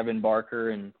 and Devin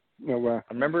Barker. And oh, wow.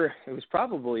 I remember it was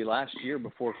probably last year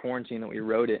before quarantine that we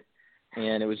wrote it.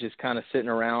 And it was just kind of sitting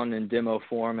around in demo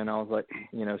form. And I was like,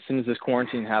 you know, as soon as this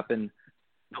quarantine happened,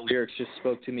 the lyrics just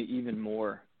spoke to me even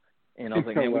more. And I was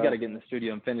like, man, we got to get in the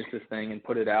studio and finish this thing and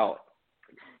put it out.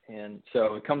 And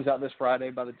so it comes out this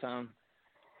Friday by the time,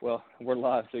 well, we're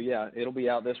live. So, yeah, it'll be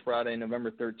out this Friday,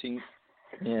 November 13th.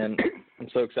 And I'm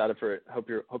so excited for it. Hope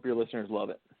your listeners love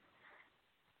it.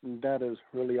 That is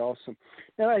really awesome.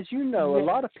 Now, as you know, a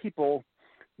lot of people,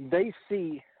 they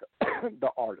see the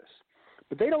artists,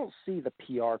 but they don't see the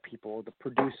PR people, the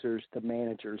producers, the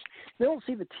managers. They don't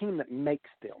see the team that makes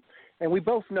them. And we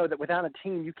both know that without a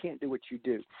team, you can't do what you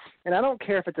do. And I don't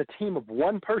care if it's a team of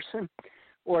one person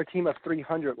or a team of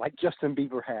 300 like Justin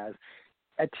Bieber has.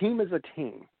 A team is a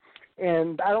team.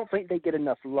 And I don't think they get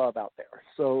enough love out there.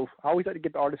 So I always like to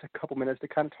give the artists a couple minutes to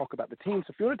kind of talk about the team.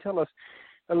 So if you want to tell us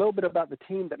a little bit about the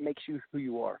team that makes you who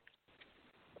you are.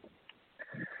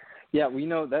 Yeah, well, you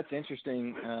know, that's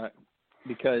interesting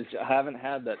because I haven't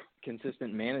had that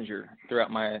consistent manager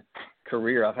throughout my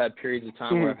career. I've had periods of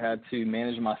time where I've had to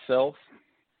manage myself.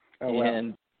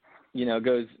 And, you know, it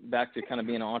goes back to kind of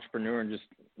being an entrepreneur and just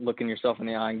looking yourself in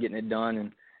the eye and getting it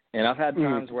done. And I've had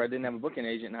times where I didn't have a booking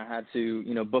agent and I had to,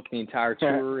 you know, book the entire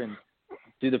tour and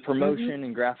do the promotion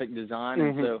and graphic design.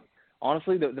 And so,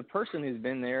 honestly, the person who's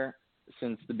been there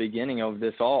since the beginning of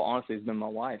this all, honestly, has been my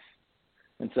wife.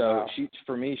 And so,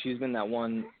 for me, she's been that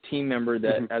one team member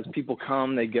that as people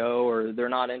come, they go, or they're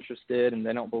not interested and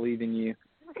they don't believe in you.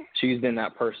 she's been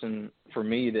that person for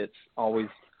me that's always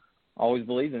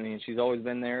believed in me, and she's always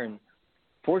been there. And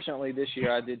fortunately, this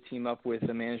year I did team up with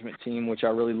a management team, which I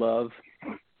really love.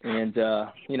 And,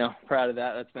 proud of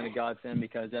that. That's been a godsend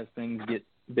because as things get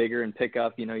bigger and pick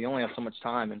up, you only have so much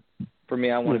time. And for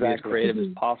me, I want to be as creative as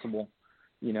possible.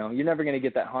 You're never going to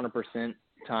get that 100%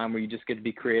 time where you just get to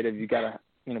be creative. You got to,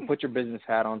 put your business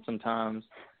hat on sometimes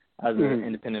as an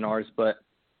independent artist. But,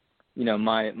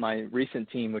 my recent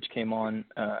team, which came on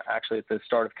actually at the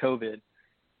start of COVID,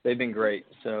 they've been great.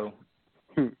 So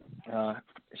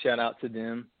shout out to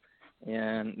them,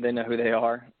 and they know who they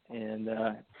are. And,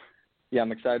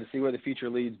 I'm excited to see where the future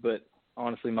leads. But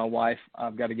honestly, my wife,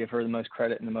 I've got to give her the most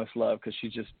credit and the most love because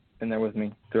she's just been there with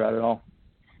me throughout it all.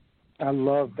 I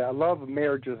love that. I love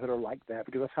marriages that are like that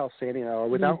because that's how Sandy and I are.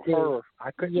 Without her,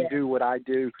 I couldn't do what I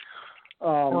do.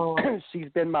 She's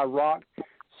been my rock.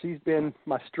 She's been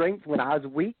my strength when I was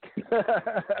weak. Yes,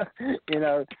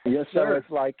 so sir. it's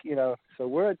like, so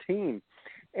we're a team.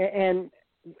 And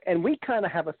we kind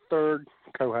of have a third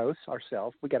co-host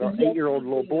ourselves. We got our 8-year-old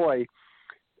little boy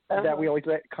that we always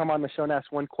let come on the show and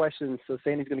ask one question. So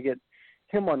Sandy's going to get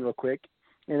him on real quick.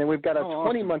 And then we've got a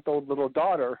 20-month-old little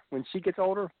daughter. When she gets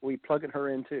older, we plug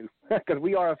her in too because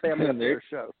we are a family affair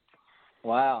show.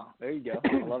 Wow. There you go.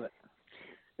 I love it.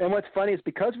 And what's funny is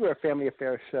because we're a family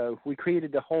affair show, we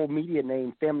created the whole media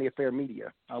name Family Affair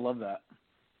Media. I love that.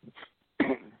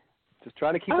 Just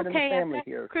trying to keep it in the family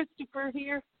here. Christopher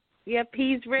here. Yep,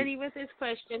 he's ready with his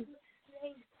question.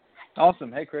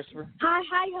 Awesome. Hey, Christopher.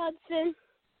 Hi, Hudson.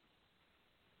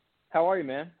 How are you,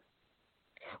 man?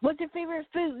 What's your favorite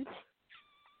food?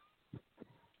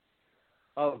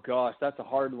 Oh, gosh, that's a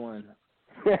hard one.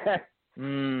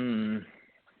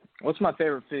 What's my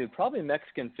favorite food? Probably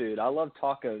Mexican food. I love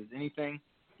tacos. Anything.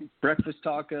 Breakfast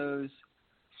tacos,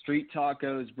 street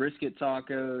tacos, brisket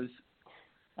tacos.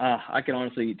 I can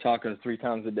honestly eat tacos 3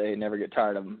 times a day and never get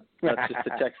tired of them. That's just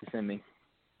the Texas in me.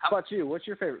 How about you? What's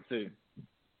your favorite food?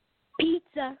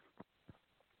 Pizza.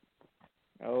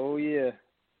 Oh, yeah.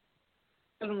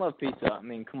 Who doesn't love pizza? I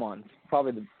mean, come on.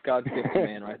 Probably the God's gift to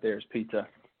man right there is pizza.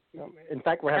 In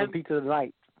fact, we're having pizza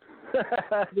tonight.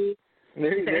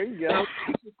 There you go.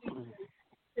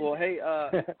 Well, hey,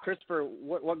 Christopher,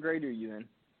 what grade are you in?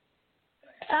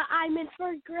 I'm in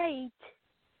 3rd grade.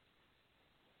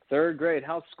 3rd grade.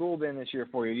 How's school been this year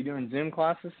for you? Are you doing Zoom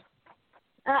classes?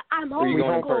 I'm Or are you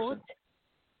going in homeschooled. person?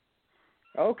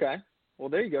 Okay. Well,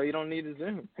 there you go. You don't need a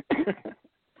Zoom.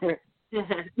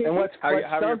 And what's how are your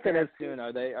something parents doing?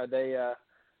 Are they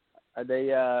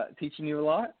teaching you a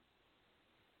lot?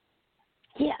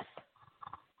 Yes.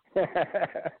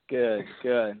 Good.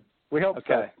 We hope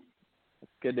Okay.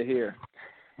 Good to hear.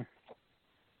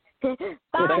 Bye, Thanks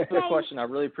for the guys. question. I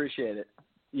really appreciate it.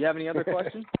 You have any other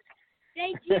questions?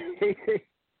 Thank you.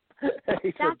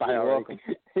 He said bye already.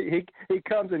 He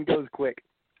comes and goes quick.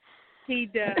 He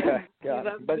does. He God.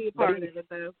 loves to But be a part of it,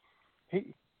 though.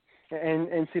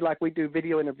 And see, like we do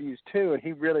video interviews too, and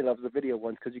he really loves the video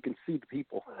ones because you can see the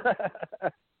people.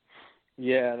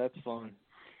 Yeah, that's fun.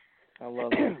 I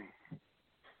love it.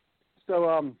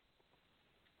 So,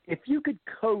 if you could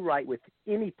co-write with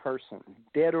any person,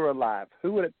 dead or alive,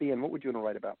 who would it be, and what would you want to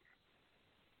write about?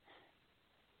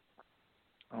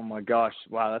 Oh my gosh!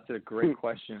 Wow, that's a great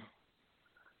question.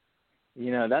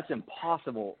 That's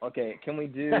impossible. Okay, can we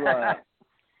do?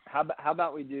 How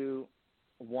about we do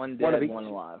one dead, one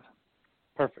alive?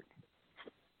 Perfect.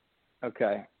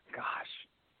 Okay. Gosh.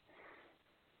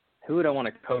 Who would I want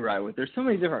to co-write with? There's so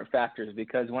many different factors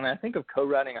because when I think of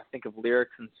co-writing, I think of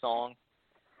lyrics and song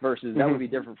versus that would be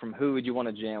different from who would you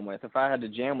want to jam with. If I had to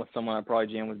jam with someone, I'd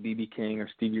probably jam with B.B. King or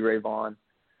Stevie Ray Vaughan.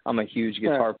 I'm a huge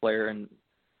guitar player and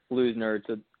blues nerd,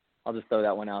 so I'll just throw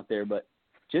that one out there. But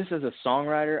just as a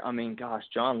songwriter, I mean, gosh,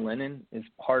 John Lennon is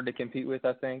hard to compete with,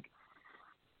 I think.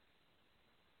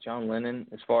 John Lennon,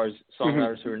 as far as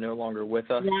songwriters who are no longer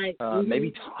with us. Right.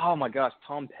 Maybe, oh my gosh,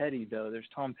 Tom Petty, though. There's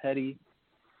Tom Petty.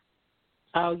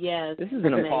 Oh, yes. This is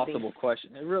an impossible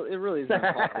question. It really is an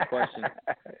impossible question.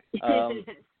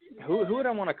 Who would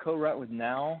I want to co-write with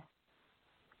now?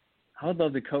 I would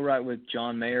love to co-write with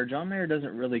John Mayer. John Mayer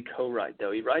doesn't really co-write,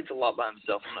 though. He writes a lot by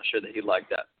himself. I'm not sure that he'd like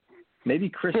that. Maybe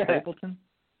Chris Stapleton.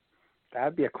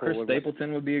 That'd be a cool one. Chris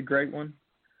Stapleton would be a great one.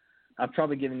 I've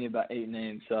probably given you about 8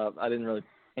 names, so I didn't really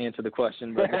answer the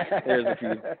question, but there's a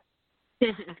few.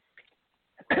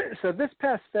 So this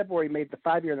past February made the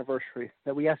 5-year anniversary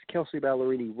that we asked Kelsey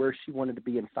Ballerini where she wanted to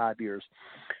be in 5 years.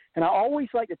 And I always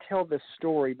like to tell this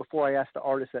story before I ask the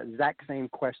artist that exact same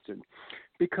question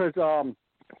because so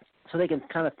they can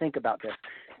kind of think about this.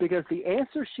 Because the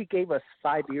answer she gave us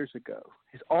 5 years ago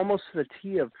is almost to the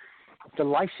T of the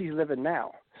life she's living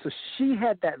now. So she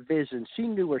had that vision. She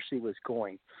knew where she was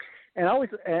going. And I always,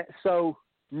 so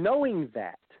knowing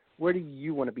that, where do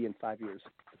you want to be in 5 years?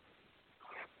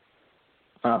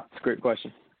 That's a great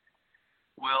question.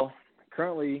 Well,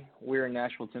 currently we're in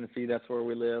Nashville, Tennessee. That's where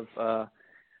we live.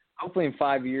 Hopefully in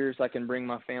 5 years I can bring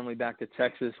my family back to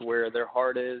Texas where their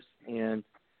heart is, and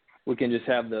we can just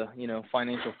have the,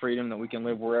 financial freedom that we can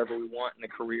live wherever we want and a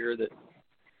career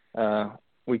that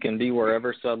we can be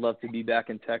wherever. So I'd love to be back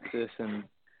in Texas and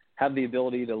have the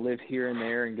ability to live here and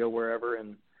there and go wherever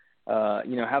and,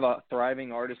 have a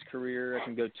thriving artist career. I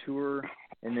can go tour,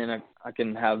 and then I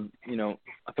can have,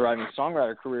 a thriving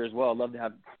songwriter career as well. I'd love to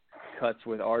have cuts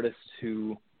with artists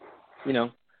who,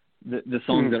 the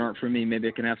songs that aren't for me, maybe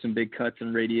I can have some big cuts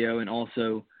in radio, and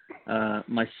also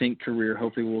my sync career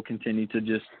hopefully will continue to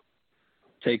just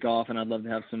take off, and I'd love to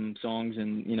have some songs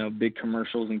and, big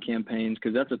commercials and campaigns,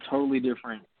 because that's a totally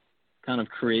different kind of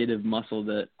creative muscle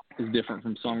that is different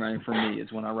from songwriting for me,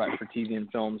 is when I write for TV and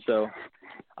film. So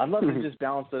I'd love to just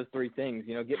balance those three things,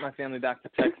 get my family back to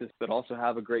Texas, but also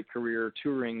have a great career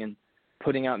touring and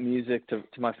putting out music to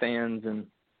my fans and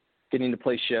getting to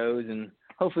play shows, and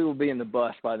hopefully we'll be in the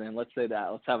bus by then. Let's say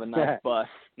that. Let's have a nice bus,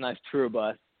 nice tour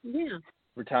bus. Yeah.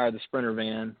 Retire the Sprinter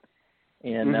van.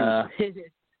 And,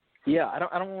 yeah, I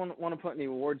don't want to put any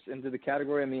awards into the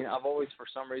category. I mean, I've always, for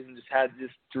some reason, just had this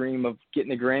dream of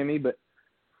getting a Grammy, but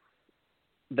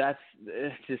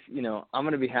it's just, I'm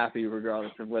going to be happy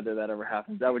regardless of whether that ever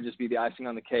happens. That would just be the icing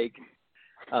on the cake.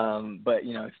 But,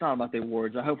 it's not about the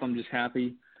awards. I hope I'm just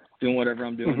happy doing whatever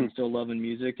I'm doing and still loving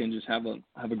music, and just have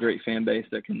a great fan base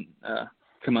that can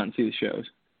come out and see the shows.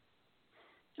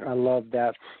 I love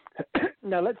that.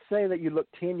 Now, let's say that you look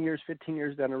 10 years, 15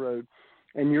 years down the road,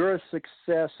 and you're a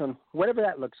success on whatever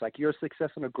that looks like. You're a success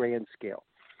on a grand scale.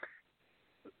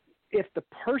 If the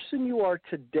person you are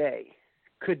today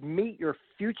could meet your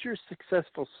future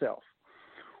successful self,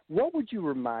 what would you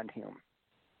remind him?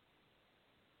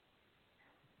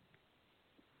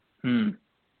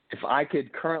 If I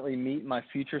could currently meet my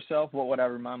future self, what would I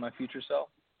remind my future self?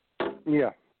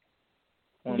 Yeah.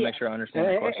 I want to make sure I understand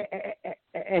that question.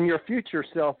 And your future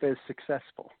self is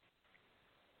successful.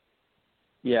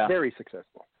 Yeah. Very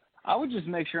successful. I would just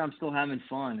make sure I'm still having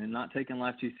fun and not taking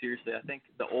life too seriously. I think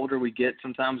the older we get,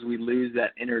 sometimes we lose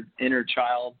that inner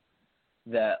child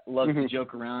that loves to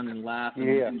joke around and laugh and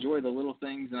enjoy the little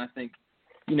things. And I think,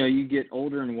 you get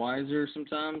older and wiser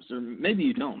sometimes, or maybe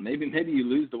you don't. Maybe you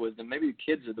lose the wisdom. Maybe the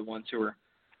kids are the ones who are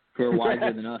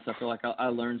wiser than us. I feel like I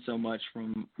learned so much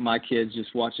from my kids,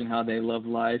 just watching how they love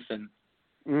life and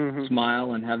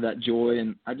smile and have that joy.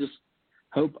 And I just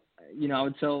hope, I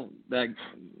would tell that,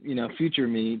 future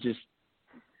me, just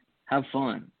have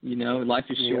fun. Life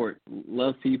is short.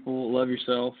 Love people, love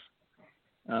yourself.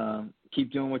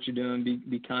 Keep doing what you're doing.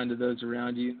 Be kind to those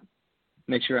around you.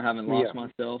 Make sure I haven't lost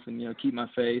myself, and, keep my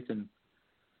faith, and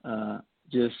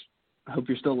just hope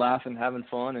you're still laughing, having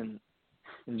fun, and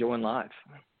enjoying life.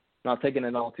 Not taking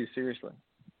it all too seriously.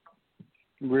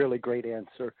 Really great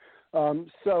answer.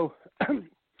 So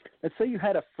let's say you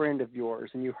had a friend of yours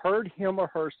and you heard him or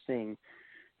her sing,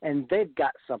 and they've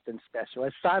got something special.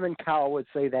 As Simon Cowell would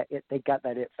say, that they got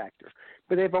that it factor.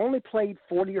 But they've only played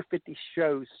 40 or 50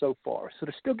 shows so far, so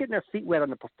they're still getting their feet wet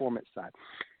on the performance side.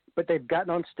 But they've gotten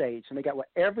on stage, and they got what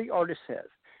every artist has,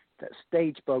 that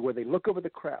stage bug where they look over the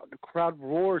crowd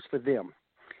roars for them,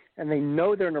 and they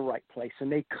know they're in the right place, and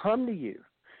they come to you,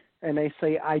 and they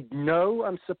say, I know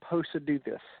I'm supposed to do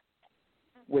this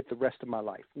with the rest of my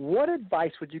life. What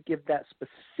advice would you give that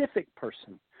specific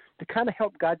person to kind of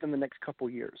help guide them the next couple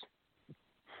of years?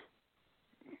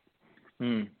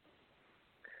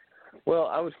 Well,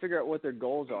 I would figure out what their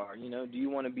goals are. Do you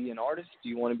want to be an artist? Do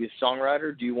you want to be a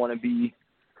songwriter? Do you want to be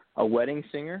a wedding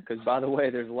singer? Because, by the way,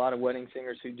 there's a lot of wedding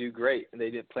singers who do great.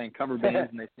 They did play in cover bands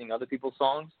and they sing other people's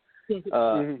songs.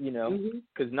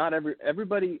 Because not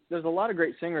everybody, there's a lot of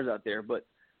great singers out there, but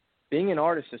being an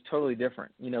artist is totally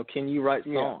different. Can you write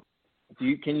songs?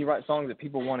 Can you write songs that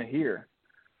people want to hear?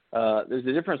 There's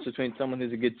a difference between someone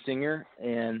who's a good singer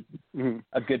and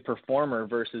a good performer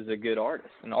versus a good artist.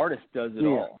 An artist does it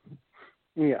all.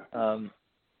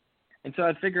 And so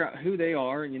I'd figure out who they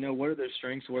are, what are their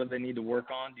strengths, what do they need to work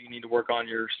on? Do you need to work on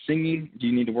your singing? Do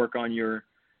you need to work on your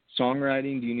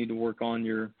songwriting? Do you need to work on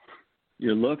your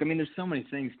look? I mean, there's so many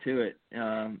things to it.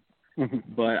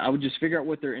 But I would just figure out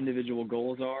what their individual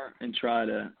goals are and try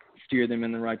to steer them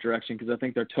in the right direction, because I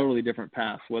think they're totally different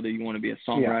paths, whether you want to be a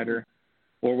songwriter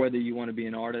or whether you want to be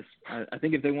an artist. I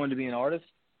think if they wanted to be an artist,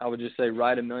 I would just say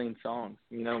write 1 million songs.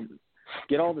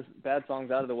 Get all the bad songs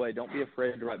out of the way. Don't be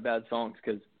afraid to write bad songs,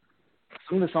 because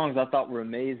some of the songs I thought were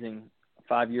amazing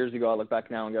 5 years ago, I look back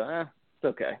now and go, it's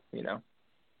okay, you know.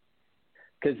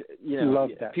 Because, you know, Love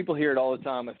that. people hear it all the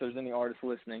time. If there's any artists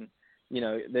listening, you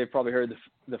know, they've probably heard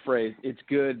the phrase, it's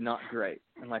good, not great.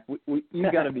 And, like,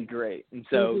 you got to be great. And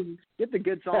so get the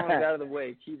good songs out of the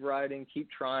way. Keep writing. Keep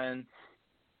trying.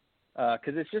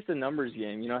 Because it's just a numbers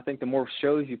game. You know, I think the more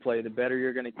shows you play, the better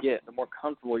you're going to get, the more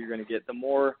comfortable you're going to get, the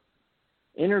more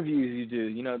interviews you do,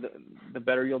 you know, the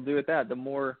better you'll do at that. The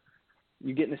more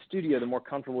you get in the studio, the more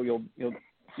comfortable you'll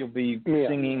be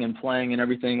singing and playing and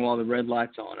everything while the red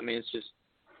light's on. I mean, it's just,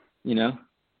 you know,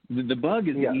 the bug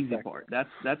is the easy part.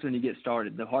 That's when you get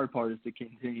started. The hard part is to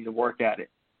continue to work at it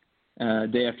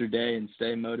day after day and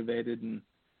stay motivated and,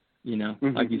 you know,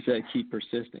 like you said, keep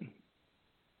persisting.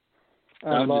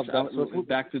 I love that.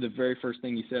 Back to the very first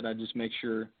thing you said, I just make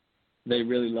sure they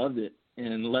really loved it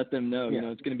and let them know, you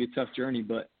know, it's going to be a tough journey,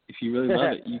 but if you really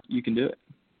love it, you can do it.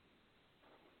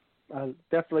 I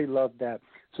definitely love that.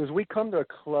 So as we come to a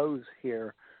close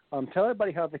here, tell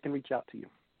everybody how they can reach out to you.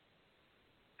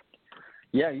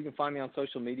 Yeah, you can find me on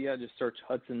social media. Just search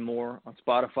Hudson Moore on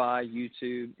Spotify,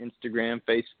 YouTube, Instagram,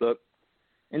 Facebook.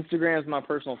 Instagram is my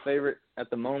personal favorite at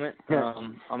the moment.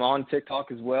 I'm on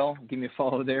TikTok as well. Give me a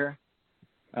follow there.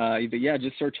 But, yeah,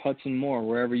 just search Hudson Moore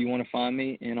wherever you want to find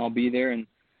me, and I'll be there. And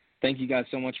thank you guys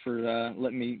so much for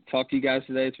letting me talk to you guys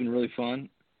today. It's been really fun.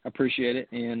 I appreciate it.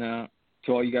 And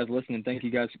to all you guys listening, thank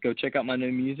you guys. Go check out my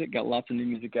new music. Got lots of new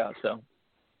music out, so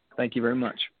thank you very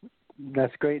much.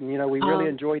 That's great. And, you know, we really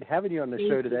enjoyed having you on the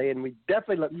show today, and we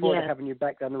definitely look forward to having you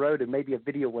back down the road and maybe a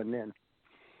video one then.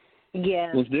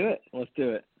 Yeah. Let's do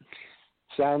it.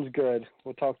 Sounds good.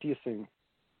 We'll talk to you soon.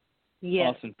 Yeah.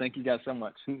 Awesome. Thank you guys so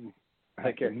much.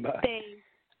 Take care. Bye. Thanks.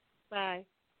 Bye.